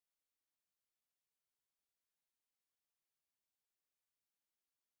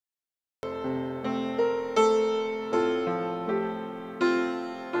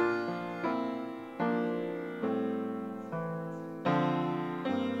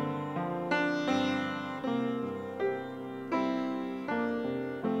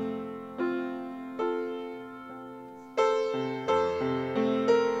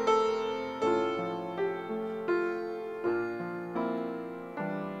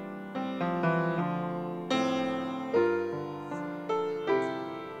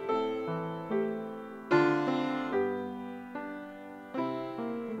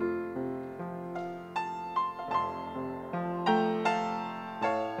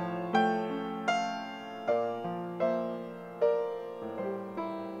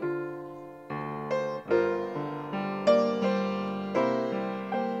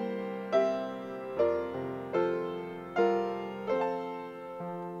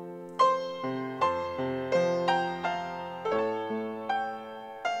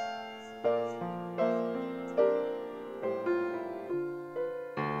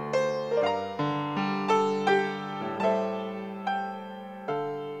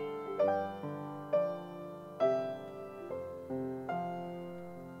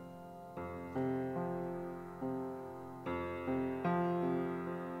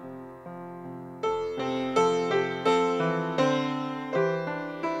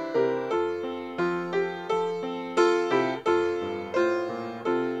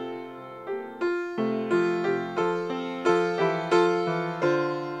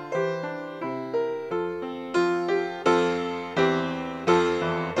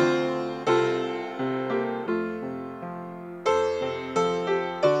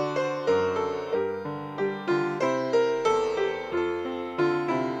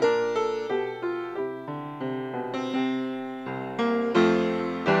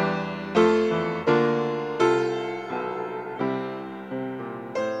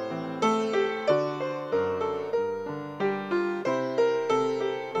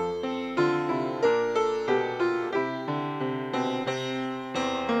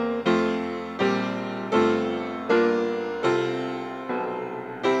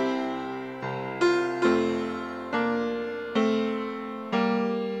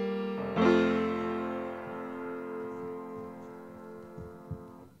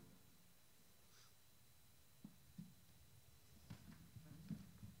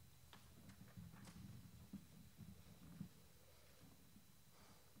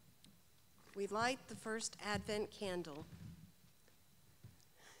we light the first Advent candle.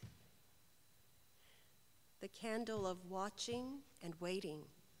 The candle of watching and waiting,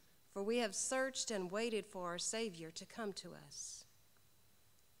 for we have searched and waited for our Savior to come to us.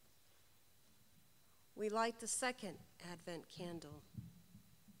 We light the second Advent candle,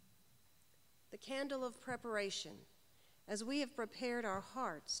 the candle of preparation, as we have prepared our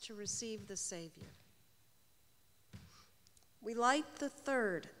hearts to receive the Savior. We light the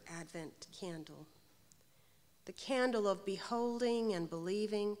third Advent candle, the candle of beholding and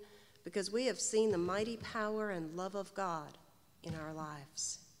believing, because we have seen the mighty power and love of God in our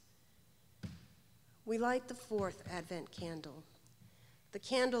lives. We light the fourth Advent candle, the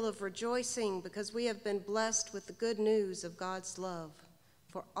candle of rejoicing, because we have been blessed with the good news of God's love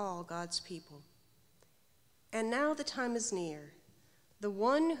for all God's people. And now the time is near. The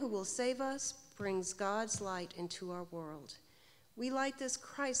one who will save us brings God's light into our world. We light this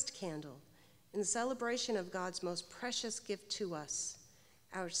Christ candle in celebration of God's most precious gift to us,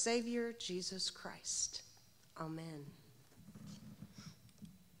 our Savior, Jesus Christ. Amen.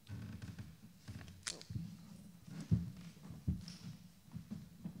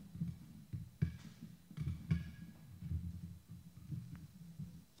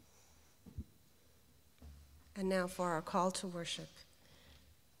 And now for our call to worship.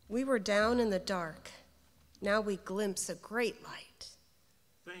 We were down in the dark. Now we glimpse a great light.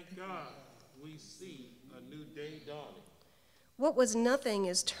 Thank God we see a new day dawning. What was nothing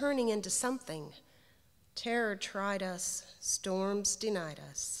is turning into something. Terror tried us, storms denied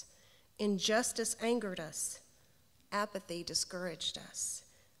us, injustice angered us, apathy discouraged us.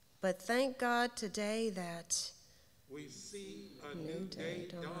 But thank God today that we see a new day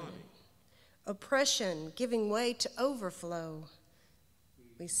dawning. Oppression giving way to overflow.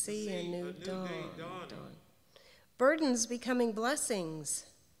 We see a new dawn. Burdens becoming blessings.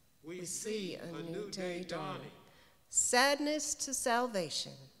 We see a new day dawning. Sadness to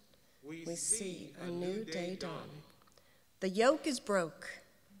salvation. We see a new day dawning. The yoke is broke.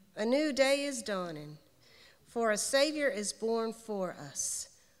 A new day is dawning. For a Savior is born for us.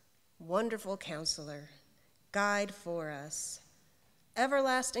 Wonderful Counselor, guide for us.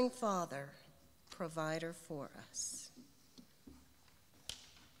 Everlasting Father, provider for us.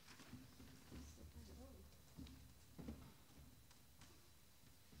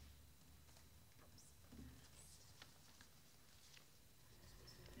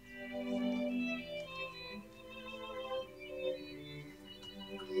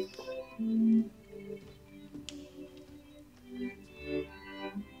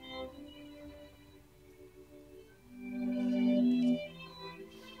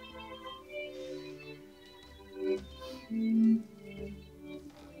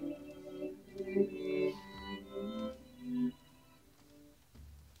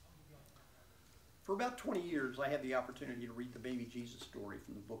 For about 20 years, I had the opportunity to read the baby Jesus story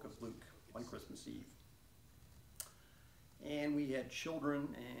from the book of Luke on Christmas Eve. And we had children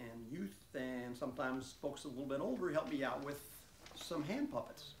and youth, and sometimes folks a little bit older helped me out with some hand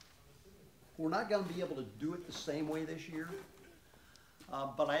puppets. We're not going to be able to do it the same way this year,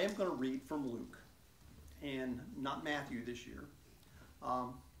 but I am going to read from Luke, and not Matthew this year.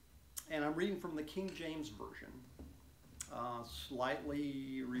 And I'm reading from the King James Version.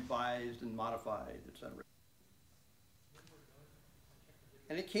 Slightly revised and modified, etc.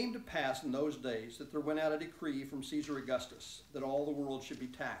 And it came to pass in those days that there went out a decree from Caesar Augustus that all the world should be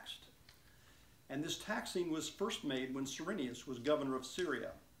taxed. And this taxing was first made when Cyrenius was governor of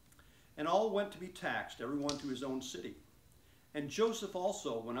Syria. And all went to be taxed, everyone to his own city. And Joseph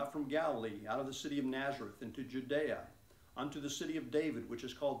also went up from Galilee, out of the city of Nazareth, into Judea, unto the city of David, which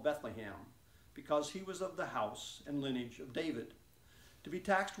is called Bethlehem, because he was of the house and lineage of David, to be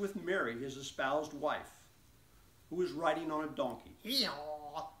taxed with Mary, his espoused wife, who was riding on a donkey,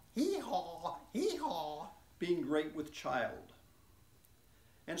 hee-haw, hee-haw, hee-haw, being great with child.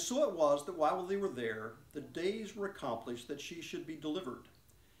 And so it was that while they were there, the days were accomplished that she should be delivered.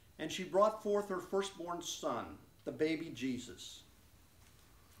 And she brought forth her firstborn son, the baby Jesus,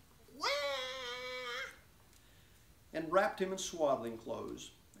 and wrapped him in swaddling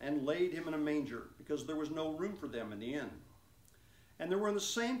clothes, and laid him in a manger, because there was no room for them in the inn. And there were in the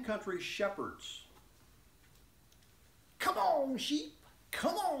same country shepherds. Come on, sheep!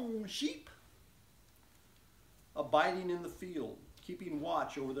 Come on, sheep! Abiding in the field, keeping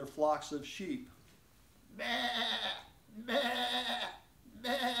watch over their flocks of sheep. Bah, bah,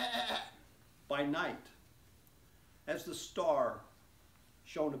 bah, by night, as the star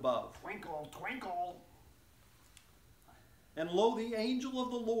shone above. Twinkle, twinkle. And lo, the angel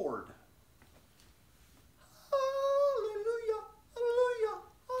of the Lord. Hallelujah, hallelujah,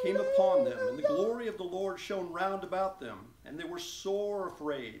 came upon them, and the glory of the Lord shone round about them, and they were sore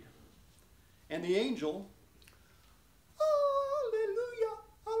afraid. And the angel, Hallelujah,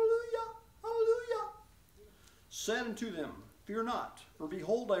 Hallelujah, Hallelujah, said unto them, Fear not, for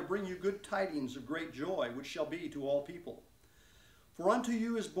behold, I bring you good tidings of great joy, which shall be to all people. For unto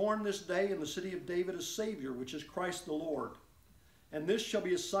you is born this day in the city of David a Savior, which is Christ the Lord. And this shall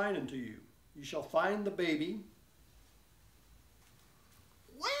be a sign unto you. You shall find the baby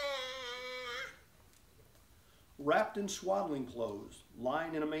wrapped in swaddling clothes,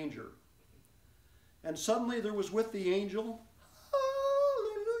 lying in a manger. And suddenly there was with the angel,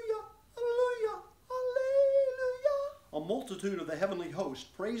 Hallelujah, Hallelujah, Hallelujah, a multitude of the heavenly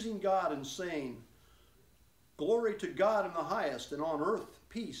host, praising God and saying, Glory to God in the highest, and on earth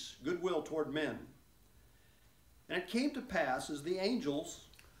peace, goodwill toward men. And it came to pass, as the angels,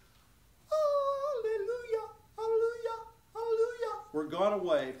 Hallelujah, Hallelujah, Hallelujah, were gone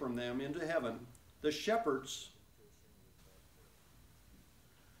away from them into heaven, the shepherds,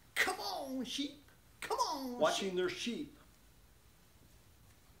 Come on, sheep, come on, watching their sheep,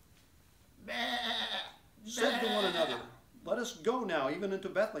 said to one another, Let us go now even into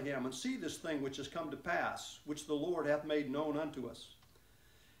Bethlehem, and see this thing which has come to pass, which the Lord hath made known unto us.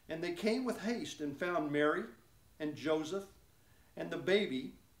 And they came with haste, and found Mary, and Joseph, and the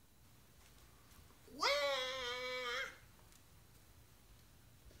baby,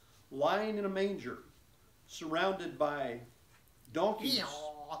 lying in a manger, surrounded by donkeys,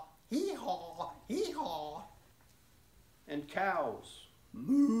 hee-haw, hee-haw, and cows,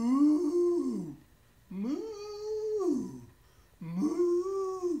 moo, moo,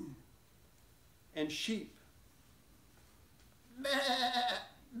 moo, and sheep, meh,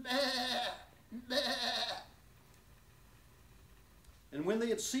 meh, meh. And when they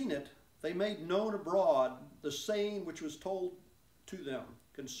had seen it, they made known abroad the saying which was told to them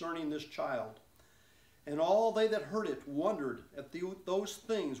concerning this child. And all they that heard it wondered at those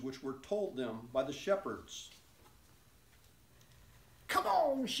things which were told them by the shepherds. Come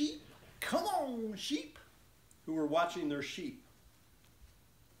on, sheep! Come on, sheep! Who were watching their sheep.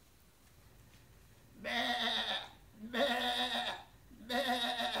 Meh, meh,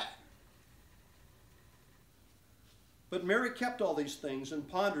 meh. But Mary kept all these things and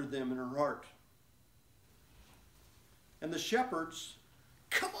pondered them in her heart. And the shepherds,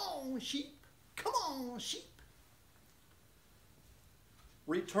 Come on, sheep! Come on, sheep!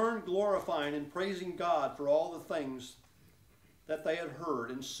 Returned glorifying and praising God for all the things that they had heard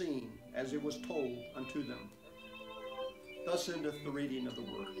and seen as it was told unto them. Thus endeth the reading of the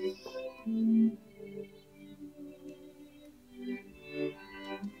word.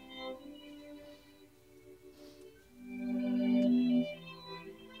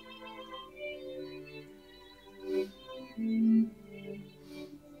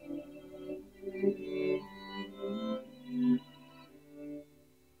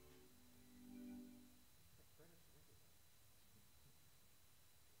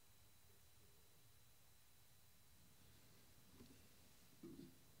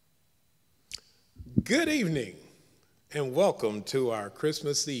 Good evening, and welcome to our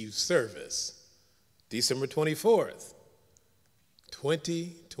Christmas Eve service, December 24th,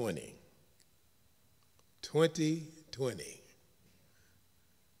 2020. 2020.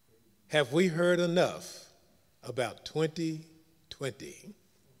 Have we heard enough about 2020?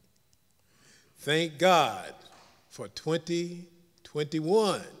 Thank God for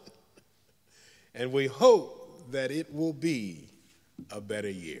 2021, and we hope that it will be a better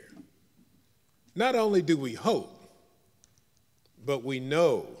year. Not only do we hope, but we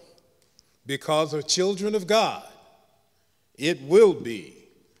know, because we're children of God, it will be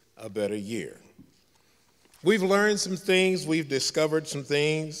a better year. We've learned some things, we've discovered some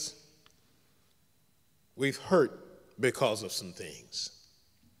things, we've hurt because of some things.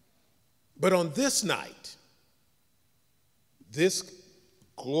 But on this night, this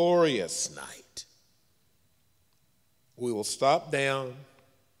glorious night, we will stop down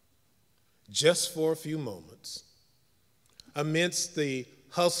just for a few moments, amidst the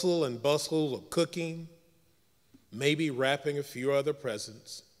hustle and bustle of cooking, maybe wrapping a few other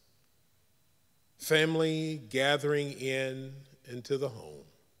presents, family gathering into the home,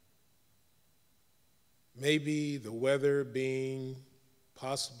 maybe the weather being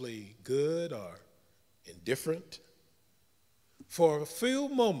possibly good or indifferent. For a few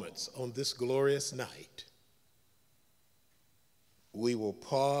moments on this glorious night, we will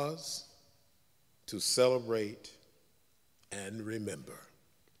pause to celebrate and remember.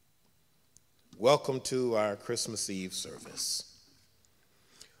 Welcome to our Christmas Eve service.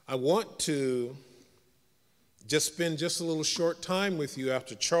 I want to just spend just a little short time with you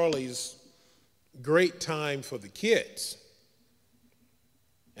after Charlie's great time for the kids,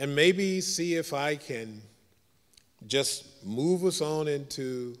 and maybe see if I can just move us on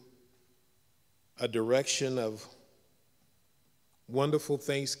into a direction of wonderful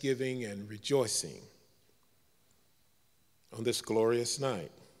thanksgiving and rejoicing on this glorious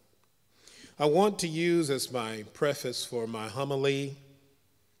night. I want to use as my preface for my homily,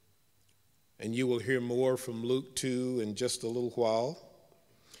 and you will hear more from Luke 2 in just a little while,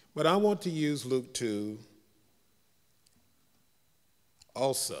 but I want to use Luke 2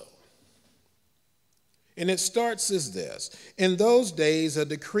 also. And it starts as this: in those days, a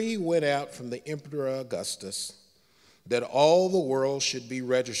decree went out from the Emperor Augustus that all the world should be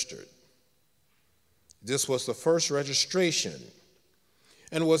registered. This was the first registration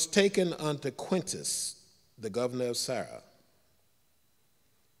and was taken unto Quintus, the governor of Cary.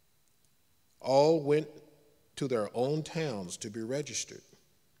 All went to their own towns to be registered.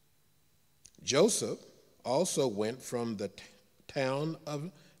 Joseph also went from the town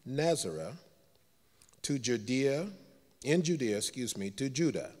of Nazareth to Judah, to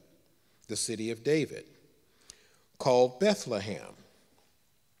Judah, the city of David, called Bethlehem,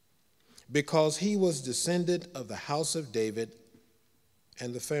 because he was descendant of the house of David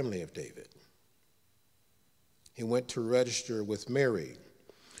and the family of David. He went to register with Mary,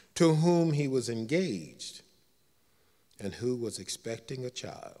 to whom he was engaged, and who was expecting a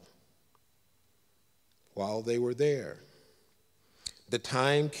child. While they were there, the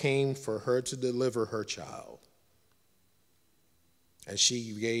time came for her to deliver her child, and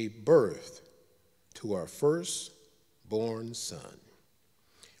she gave birth to her firstborn son,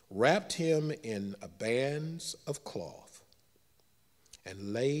 wrapped him in bands of cloth,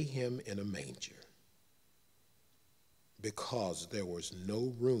 and laid him in a manger, because there was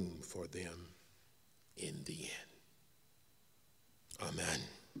no room for them in the inn. Amen.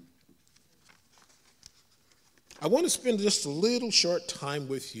 I want to spend just a little short time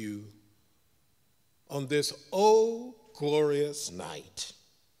with you on this oh glorious night.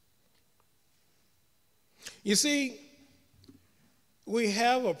 You see, we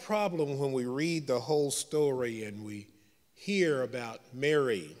have a problem when we read the whole story and we hear about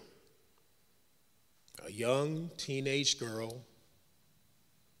Mary, a young teenage girl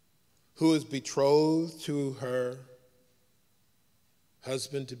who is betrothed to her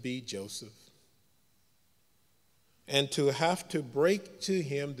husband-to-be Joseph, and to have to break to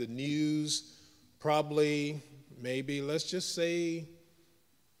him the news, probably, maybe, let's just say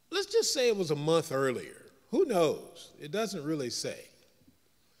it was a month earlier. Who knows? It doesn't really say.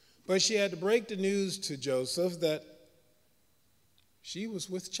 But she had to break the news to Joseph that she was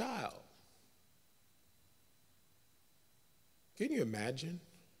with child. Can you imagine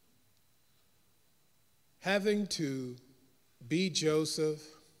having to be Joseph,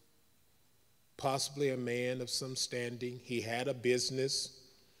 possibly a man of some standing? He had a business.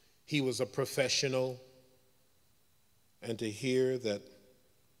 He was a professional. And to hear that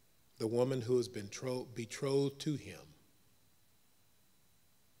the woman who has been betrothed to him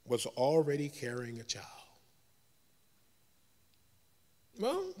was already carrying a child.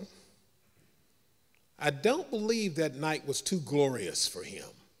 Well, I don't believe that night was too glorious for him.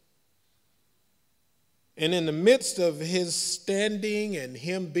 And in the midst of his standing and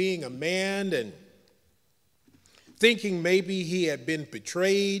him being a man and thinking maybe he had been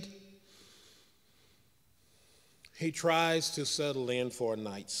betrayed, he tries to settle in for a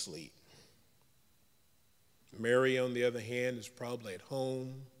night's sleep. Mary, on the other hand, is probably at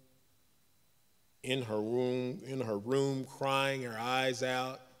home in her room crying her eyes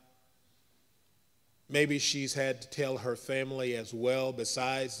out. Maybe she's had to tell her family as well,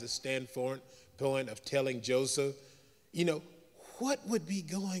 besides the standpoint of telling Joseph, what would be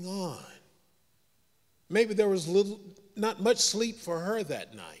going on? Maybe there was not much sleep for her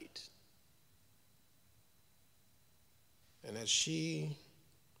that night. And as she,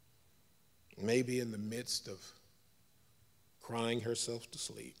 maybe in the midst of crying herself to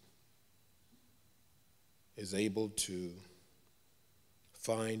sleep, is able to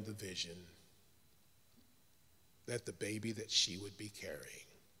find the vision that the baby that she would be carrying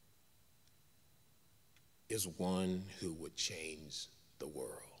is one who would change the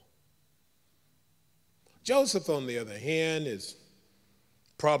world. Joseph, on the other hand, is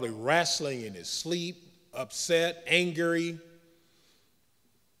probably wrestling in his sleep, upset, angry,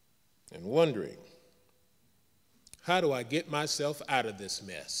 and wondering, how do I get myself out of this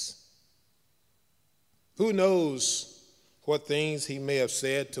mess? Who knows what things he may have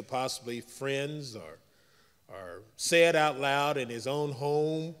said to possibly friends or said out loud in his own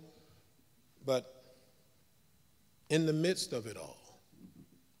home, but in the midst of it all,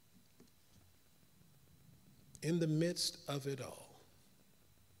 in the midst of it all,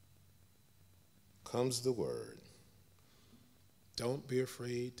 comes the word, don't be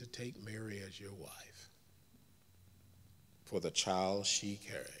afraid to take Mary as your wife, for the child she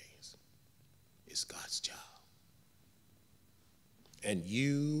carries is God's child. And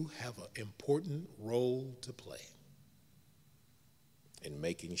you have an important role to play in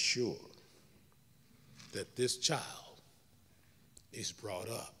making sure that this child is brought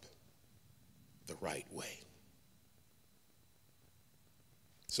up the right way.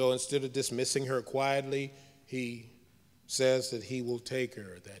 So instead of dismissing her quietly, he says that he will take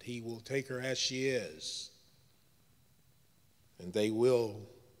her as she is, and they will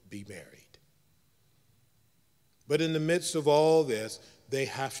be married. But in the midst of all this, they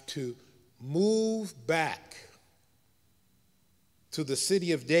have to move back to the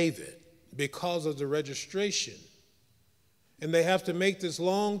city of David because of the registration. And they have to make this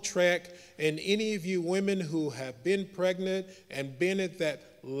long trek, and any of you women who have been pregnant and been at that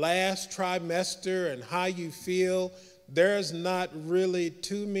last trimester and how you feel, there's not really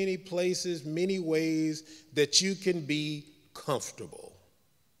too many places, many ways that you can be comfortable.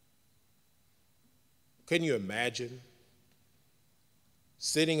 Can you imagine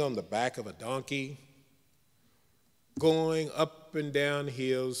sitting on the back of a donkey, going up and down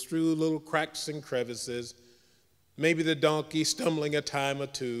hills, through little cracks and crevices, maybe the donkey stumbling a time or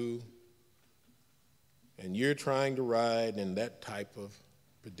two, and you're trying to ride in that type of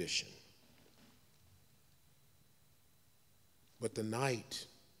perdition? But the night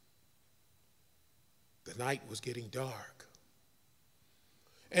was getting dark.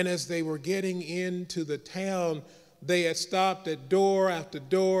 And as they were getting into the town, they had stopped at door after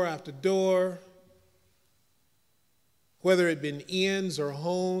door after door, whether it had been inns or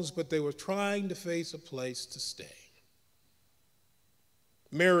homes, but they were trying to face a place to stay.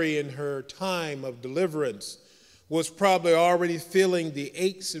 Mary, in her time of deliverance, was probably already feeling the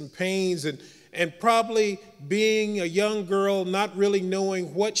aches and pains, and probably being a young girl, not really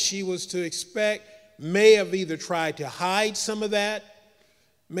knowing what she was to expect, may have either tried to hide some of that.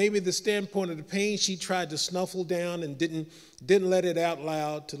 Maybe the standpoint of the pain, she tried to snuffle down and didn't let it out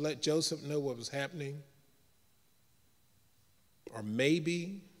loud to let Joseph know what was happening. Or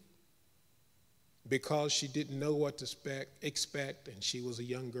maybe because she didn't know what to expect and she was a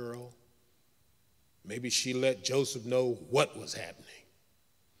young girl, maybe she let Joseph know what was happening.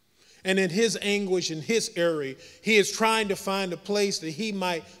 And in his anguish, in his fury, he is trying to find a place that he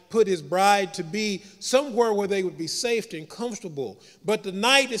might put his bride to be, somewhere where they would be safe and comfortable. But the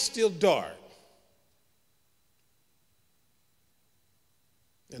night is still dark.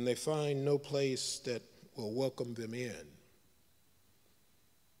 And they find no place that will welcome them in.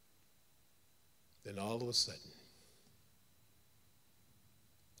 Then all of a sudden,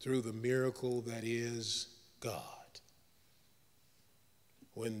 through the miracle that is God,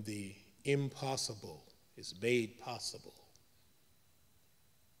 when the impossible is made possible,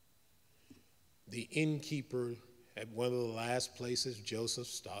 the innkeeper at one of the last places Joseph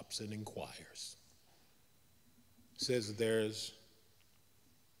stops and inquires says there's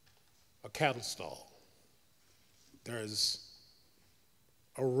a cattle stall, there's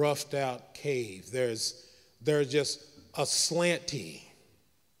a roughed out cave, there's just a slanty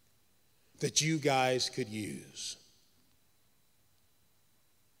that you guys could use.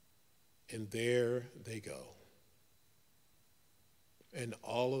 And there they go. And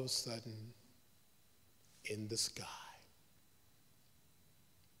all of a sudden, in the sky,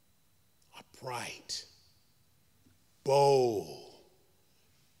 a bright, bold,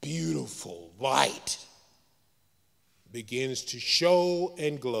 beautiful light begins to show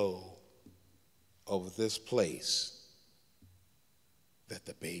and glow over this place that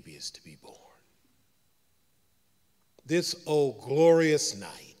the baby is to be born. This, oh, glorious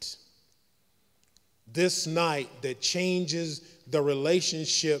night. This night that changes the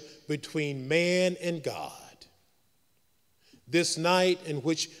relationship between man and God. This night in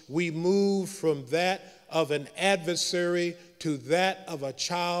which we move from that of an adversary to that of a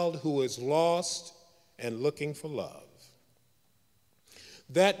child who is lost and looking for love.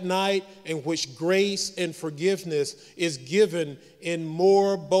 That night in which grace and forgiveness is given in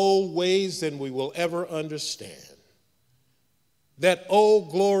more bold ways than we will ever understand. That, oh,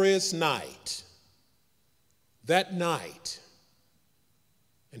 glorious night. That night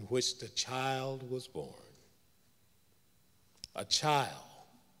in which the child was born. A child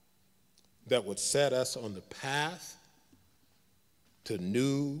that would set us on the path to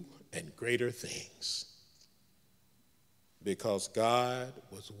new and greater things. Because God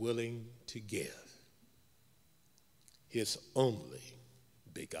was willing to give. his only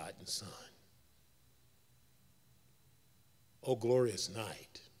begotten Son. O glorious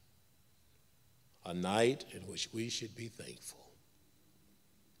night, a night in which we should be thankful,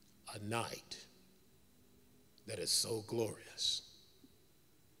 a night that is so glorious.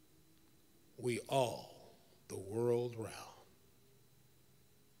 We all, the world round,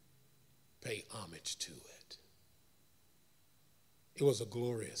 pay homage to it. It was a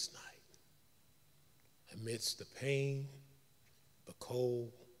glorious night. Amidst the pain, the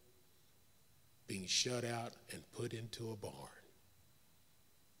cold, being shut out and put into a barn,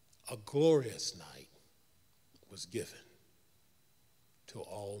 a glorious night was given to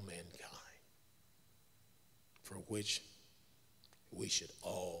all mankind, for which we should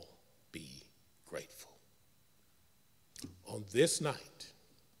all be grateful. On this night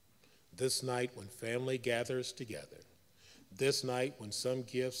when family gathers together, this night when some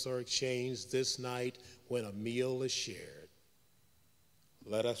gifts are exchanged, this night when a meal is shared,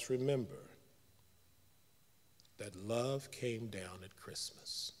 let us remember that love came down at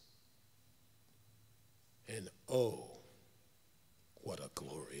Christmas. And oh, what a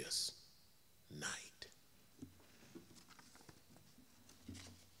glorious night.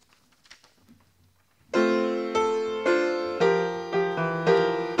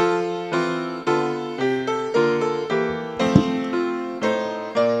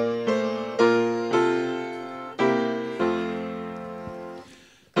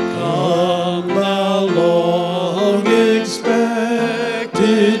 Come thou long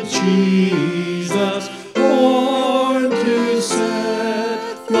expected Jesus, born to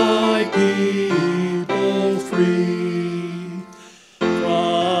set thy people free.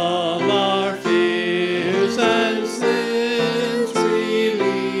 From our fears and sins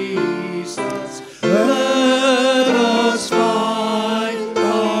release us, let us find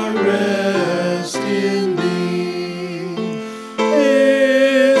our rest in thee.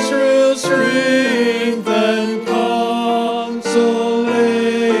 Israel's strength and consolation,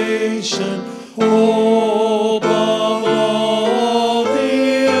 hope of all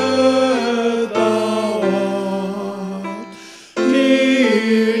the earth thou art,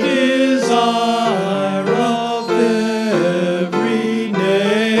 dear desire of every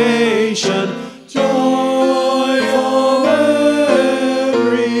nation, joy of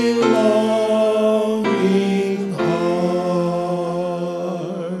every longing heart.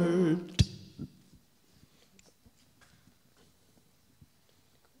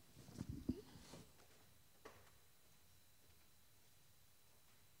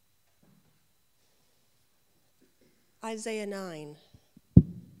 Isaiah 9.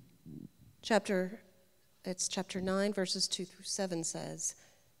 Chapter 9, verses 2 through 7 says,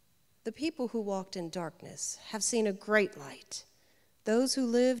 "The people who walked in darkness have seen a great light. Those who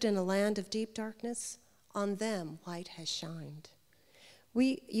lived in a land of deep darkness, on them light has shined.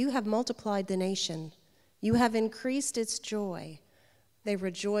 You have multiplied the nation. You have increased its joy. They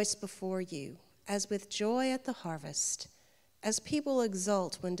rejoice before you, as with joy at the harvest, as people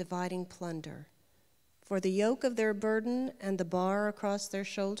exult when dividing plunder. For the yoke of their burden and the bar across their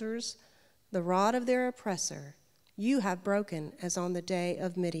shoulders, the rod of their oppressor, you have broken as on the day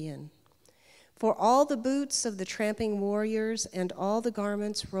of Midian. For all the boots of the tramping warriors and all the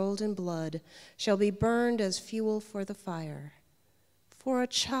garments rolled in blood shall be burned as fuel for the fire. For a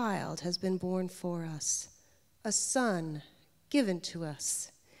child has been born for us, a son given to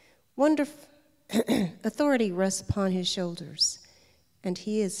us. Wonderful authority rests upon his shoulders, and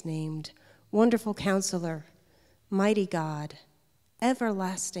he is named Wonderful Counselor, Mighty God,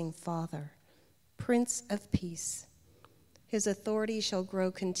 Everlasting Father, Prince of Peace. His authority shall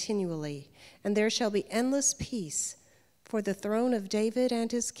grow continually, and there shall be endless peace for the throne of David and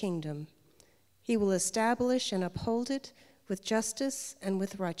his kingdom. He will establish and uphold it with justice and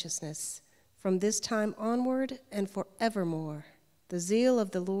with righteousness from this time onward and forevermore. The zeal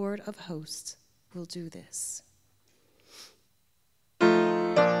of the Lord of hosts will do this."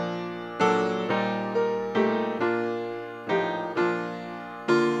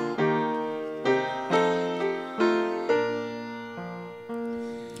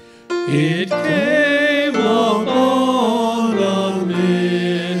 It came upon the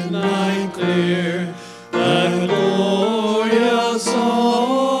midnight clear, that glorious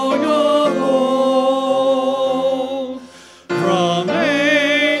song of old, from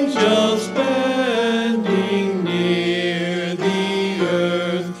angels bending near the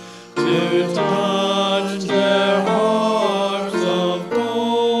earth to touch their harps of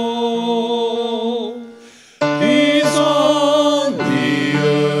gold. Peace on the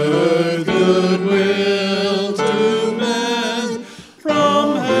earth, goodwill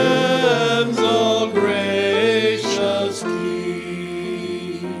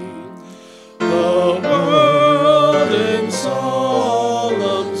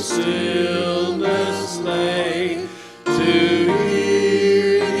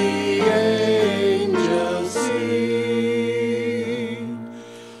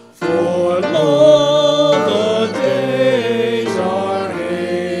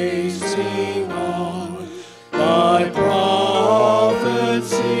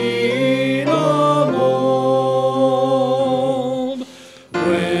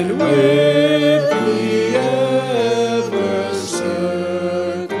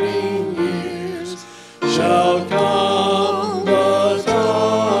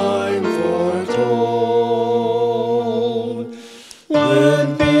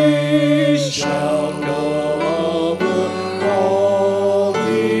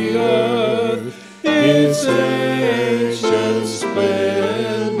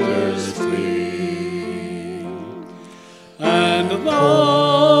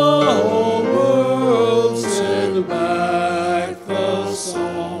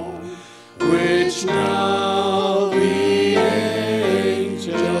song, which now the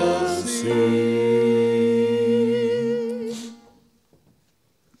angels sing.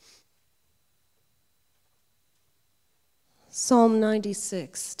 Psalm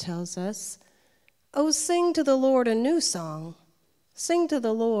 96 tells us, "Oh, sing to the Lord a new song. Sing to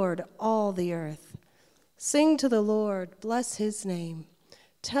the Lord, all the earth. Sing to the Lord, bless his name.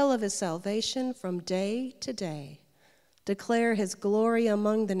 Tell of his salvation from day to day. Declare his glory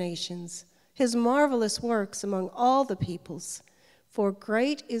among the nations, his marvelous works among all the peoples. For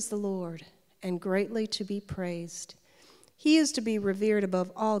great is the Lord, and greatly to be praised. He is to be revered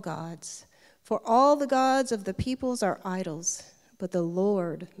above all gods. For all the gods of the peoples are idols, but the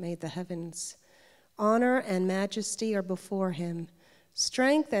Lord made the heavens. Honor and majesty are before him.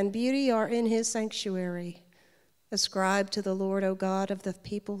 Strength and beauty are in his sanctuary. Ascribe to the Lord, O God of the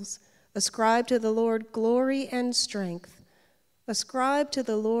peoples. Ascribe to the Lord glory and strength. Ascribe to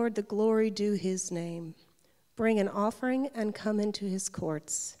the Lord the glory due his name. Bring an offering and come into his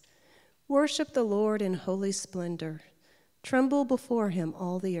courts. Worship the Lord in holy splendor. Tremble before him,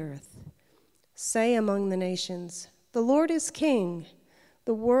 all the earth. Say among the nations, the Lord is king.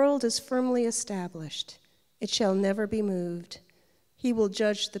 The world is firmly established. It shall never be moved. He will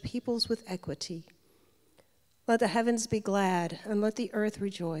judge the peoples with equity. Let the heavens be glad, and let the earth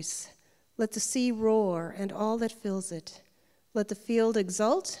rejoice. Let the sea roar, and all that fills it. Let the field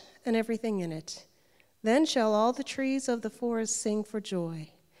exult, and everything in it. Then shall all the trees of the forest sing for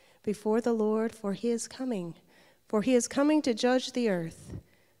joy before the Lord, for he is coming. For he is coming to judge the earth.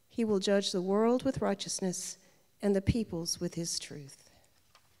 He will judge the world with righteousness, and the peoples with his truth."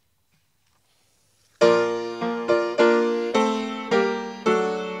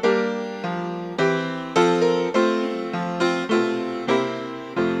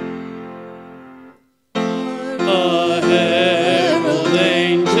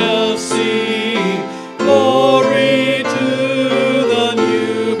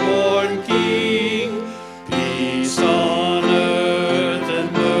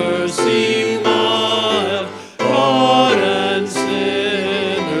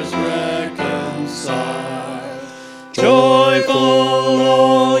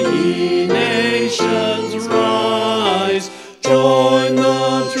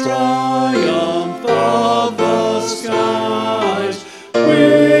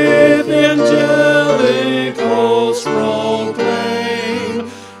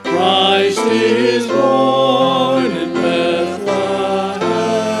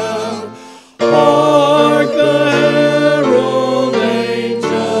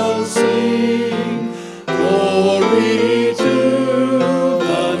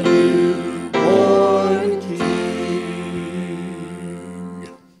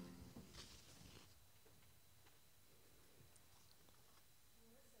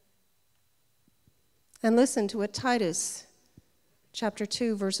 And listen to what Titus chapter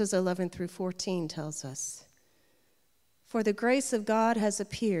 2, verses 11 through 14 tells us. "For the grace of God has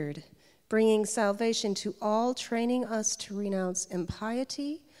appeared, bringing salvation to all, training us to renounce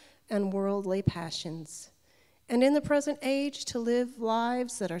impiety and worldly passions, and in the present age to live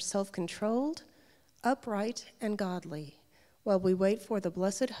lives that are self-controlled, upright, and godly, while we wait for the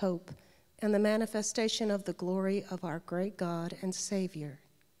blessed hope and the manifestation of the glory of our great God and Savior,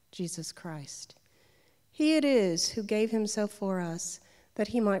 Jesus Christ. He it is who gave himself for us, that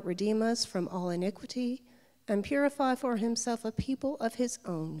he might redeem us from all iniquity and purify for himself a people of his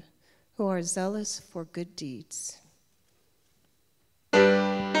own, who are zealous for good deeds."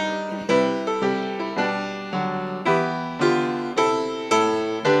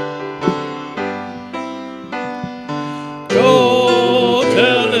 Go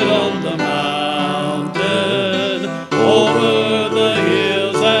tell it on the mountain, over the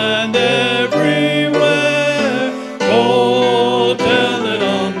hills and everywhere. Go tell it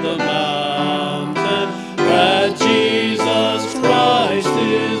on the mountain, that Jesus Christ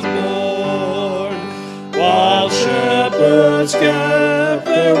is born. While shepherds kept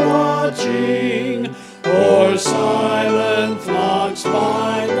their watching, o'er silent flocks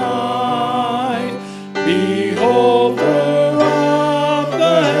by night, behold, throughout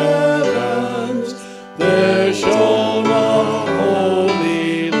the heavens there shone a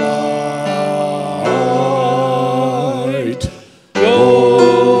holy light.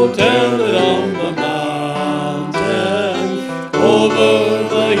 Go tell it on the mountain, over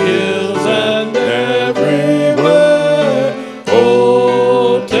the hills and everywhere.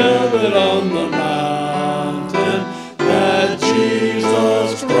 Go tell it on the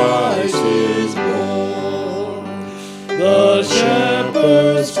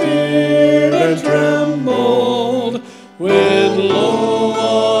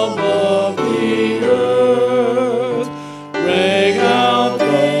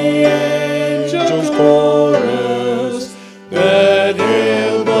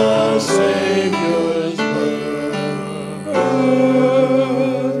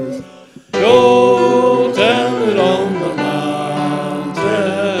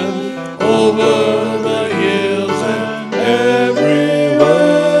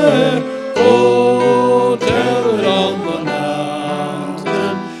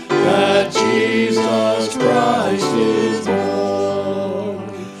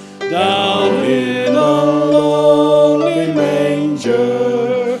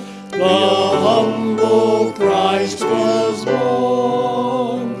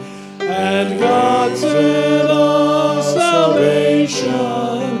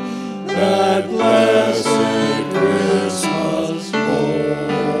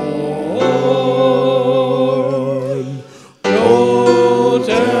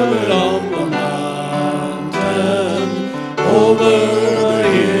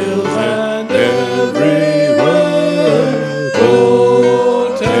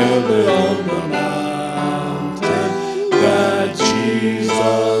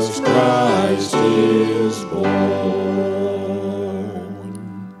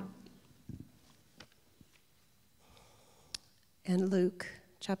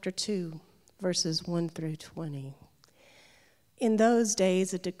chapter 2, verses 1 through 20. In those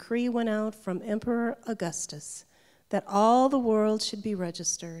days, a decree went out from Emperor Augustus that all the world should be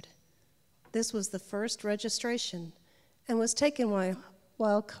registered. This was the first registration and was taken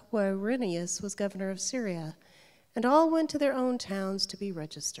while Quirinius was governor of Syria, and all went to their own towns to be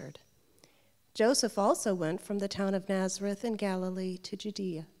registered. Joseph also went from the town of Nazareth in Galilee to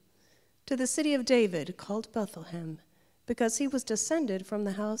Judea, to the city of David called Bethlehem, because he was descended from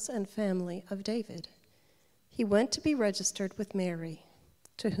the house and family of David. He went to be registered with Mary,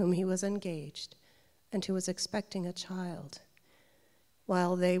 to whom he was engaged, and who was expecting a child.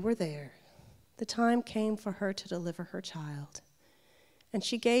 While they were there, the time came for her to deliver her child. And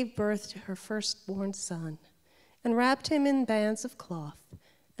she gave birth to her firstborn son, and wrapped him in bands of cloth,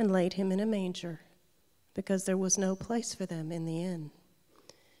 and laid him in a manger, because there was no place for them in the inn.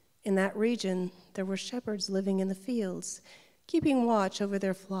 In that region there were shepherds living in the fields, keeping watch over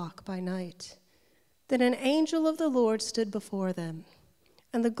their flock by night. Then an angel of the Lord stood before them,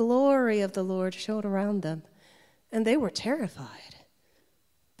 and the glory of the Lord shone around them, and they were terrified.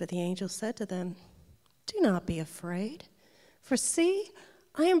 But the angel said to them, "Do not be afraid, for see,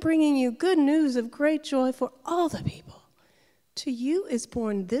 I am bringing you good news of great joy for all the people. To you is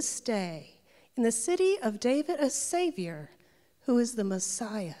born this day in the city of David a Savior, who is the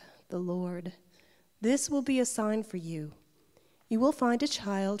Messiah, the Lord. This will be a sign for you. You will find a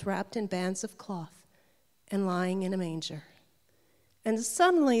child wrapped in bands of cloth and lying in a manger." And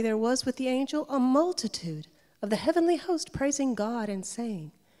suddenly there was with the angel a multitude of the heavenly host praising God and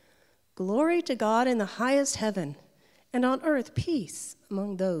saying, "Glory to God in the highest heaven, and on earth peace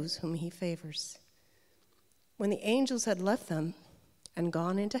among those whom he favors." When the angels had left them and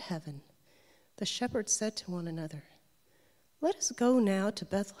gone into heaven, the shepherds said to one another, "Let us go now to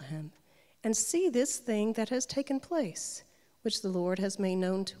Bethlehem and see this thing that has taken place, which the Lord has made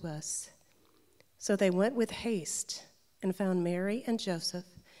known to us." So they went with haste and found Mary and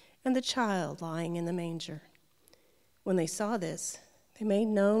Joseph and the child lying in the manger. When they saw this, they made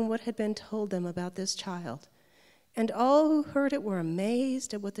known what had been told them about this child, and all who heard it were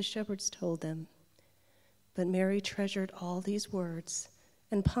amazed at what the shepherds told them. But Mary treasured all these words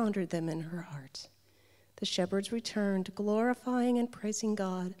and pondered them in her heart. The shepherds returned, glorifying and praising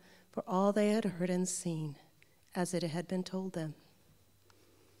God for all they had heard and seen, as it had been told them.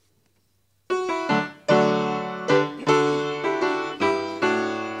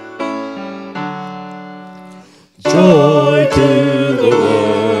 Joy to the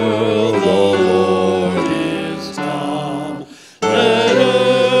world, the Lord is come. Let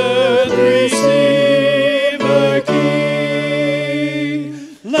earth receive her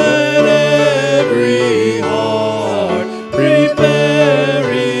King. Let every heart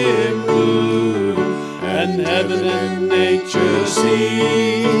prepare him food. And heaven and nature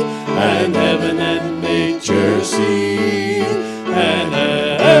see, and heaven and nature see, and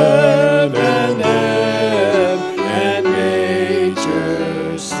heaven and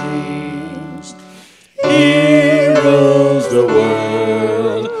nature sings. Heroes the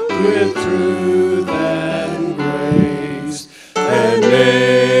world with truth and grace, and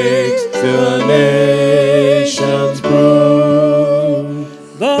makes the nations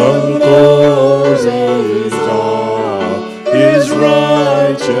prove the laws of his law, his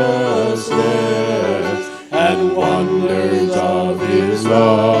righteousness, and wonders of his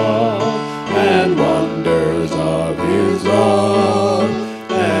love, and wonders of his love,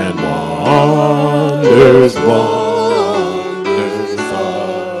 and wonders of his love.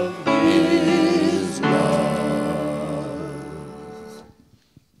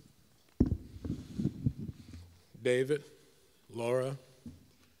 David, Laura,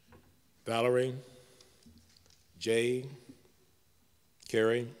 Valerie, Jay,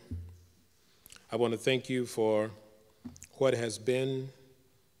 Cary, I want to thank you for what has been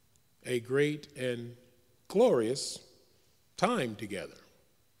a great and glorious time together.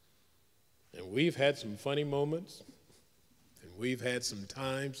 And we've had some funny moments, and we've had some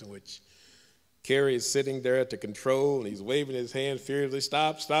times in which Cary is sitting there at the control, and he's waving his hand furiously,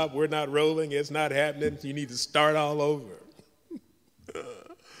 "Stop, stop, we're not rolling, it's not happening, you need to start all over."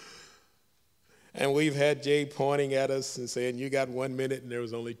 And we've had Jay pointing at us and saying, "You got 1 minute," and there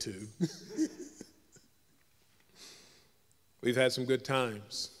was only 2. We've had some good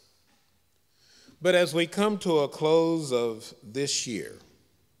times. But as we come to a close of this year,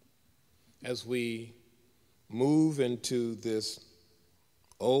 as we move into this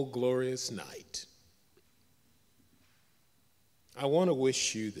oh glorious night, I want to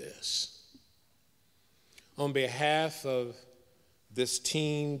wish you this. On behalf of this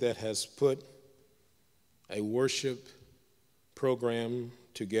team that has put a worship program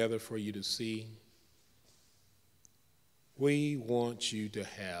together for you to see. We want you to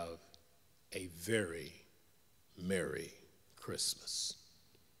have a very Merry Christmas.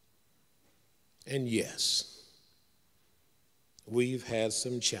 And yes, we've had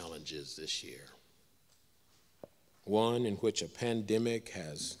some challenges this year. One in which a pandemic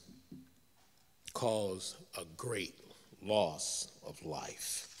has caused a great loss of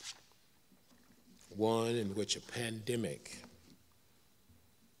life. One in which a pandemic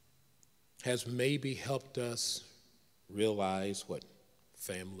has maybe helped us realize what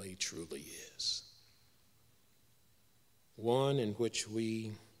family truly is. One in which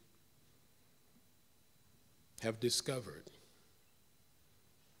we have discovered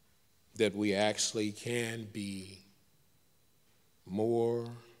that we actually can be more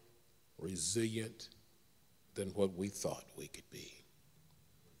resilient than what we thought we could be.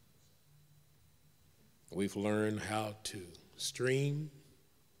 We've learned how to stream.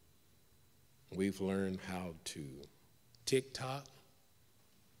 We've learned how to TikTok.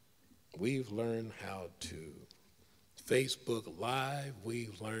 We've learned how to Facebook Live.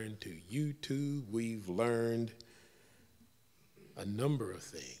 We've learned to YouTube. We've learned a number of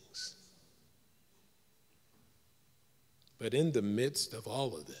things. But in the midst of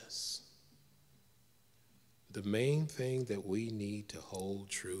all of this, the main thing that we need to hold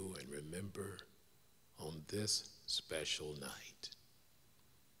true and remember on this special night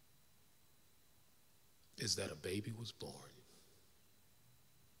is that a baby was born.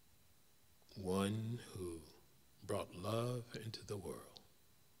 One who brought love into the world.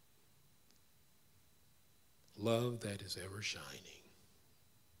 Love that is ever shining.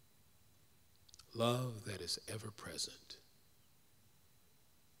 Love that is ever present.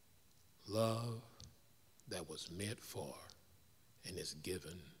 Love that was meant for and is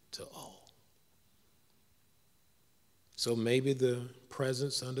given to all. So maybe the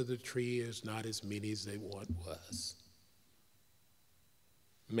presents under the tree is not as many as they once was.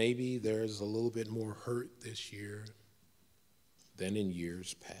 Maybe there's a little bit more hurt this year than in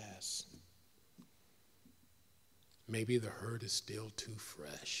years past. Maybe the hurt is still too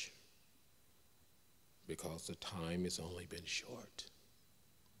fresh because the time has only been short.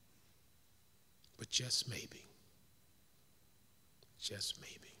 But just maybe,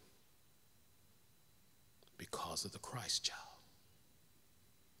 because of the Christ child,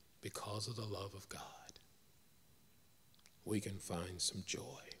 because of the love of God, we can find some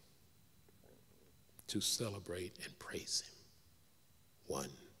joy to celebrate and praise him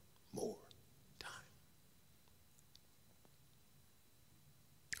one more time.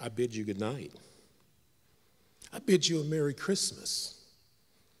 I bid you good night. I bid you a Merry Christmas.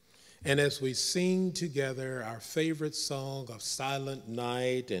 And as we sing together our favorite song of Silent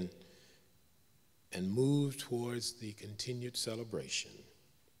Night and move towards the continued celebration,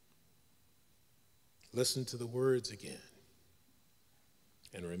 listen to the words again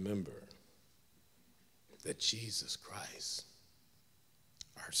and remember that Jesus Christ,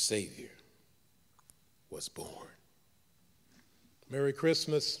 our Savior, was born. Merry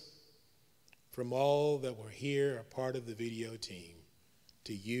Christmas from all that were here, a part of the video team,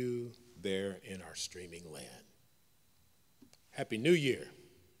 to you there in our streaming land. Happy New Year,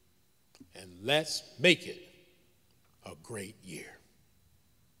 and let's make it a great year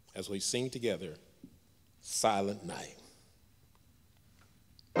as we sing together Silent Night.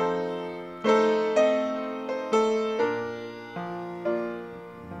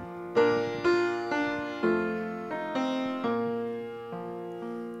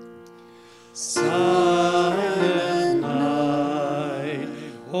 Silent night,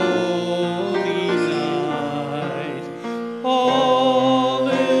 holy night, all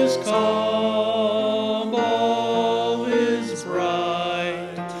is calm, all is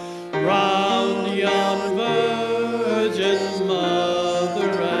bright, round the young Virgin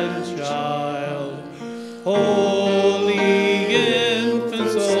Mother and Child, holy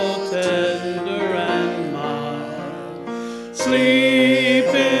infant, so tender and mild, sleep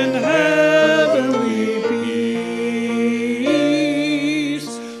in heavenly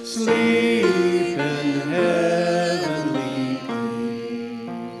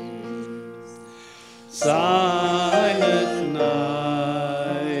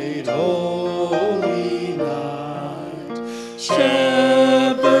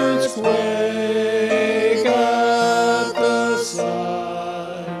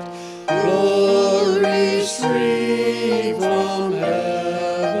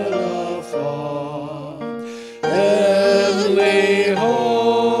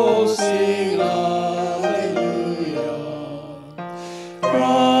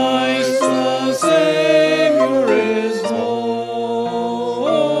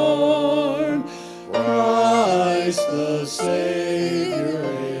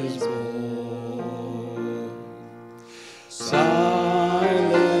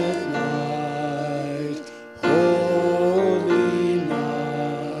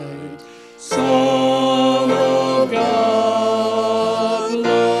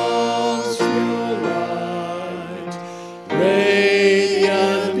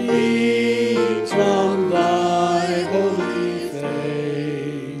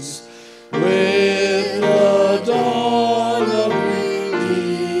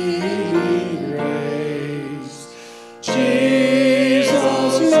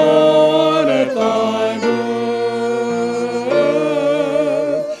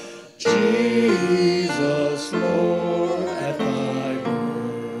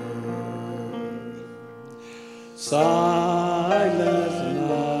Son